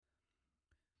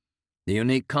The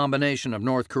unique combination of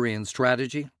North Korean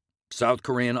strategy, South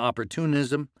Korean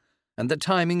opportunism, and the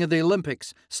timing of the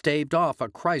Olympics staved off a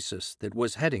crisis that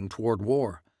was heading toward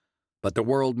war. But the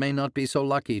world may not be so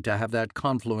lucky to have that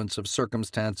confluence of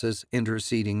circumstances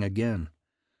interceding again.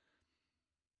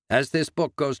 As this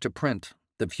book goes to print,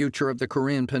 the future of the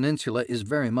Korean Peninsula is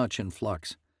very much in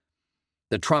flux.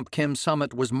 The Trump-Kim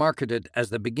summit was marketed as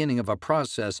the beginning of a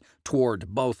process toward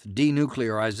both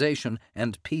denuclearization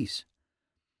and peace.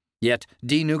 Yet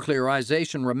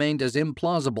denuclearization remained as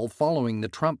implausible following the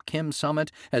Trump-Kim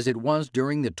summit as it was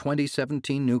during the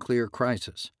 2017 nuclear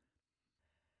crisis.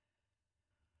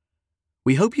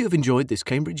 We hope you have enjoyed this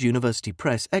Cambridge University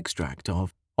Press extract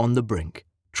of On the Brink,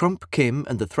 Trump, Kim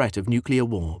and the Threat of Nuclear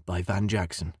War by Van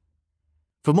Jackson.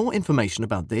 For more information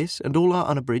about this and all our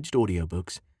unabridged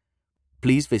audiobooks,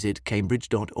 please visit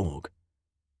cambridge.org.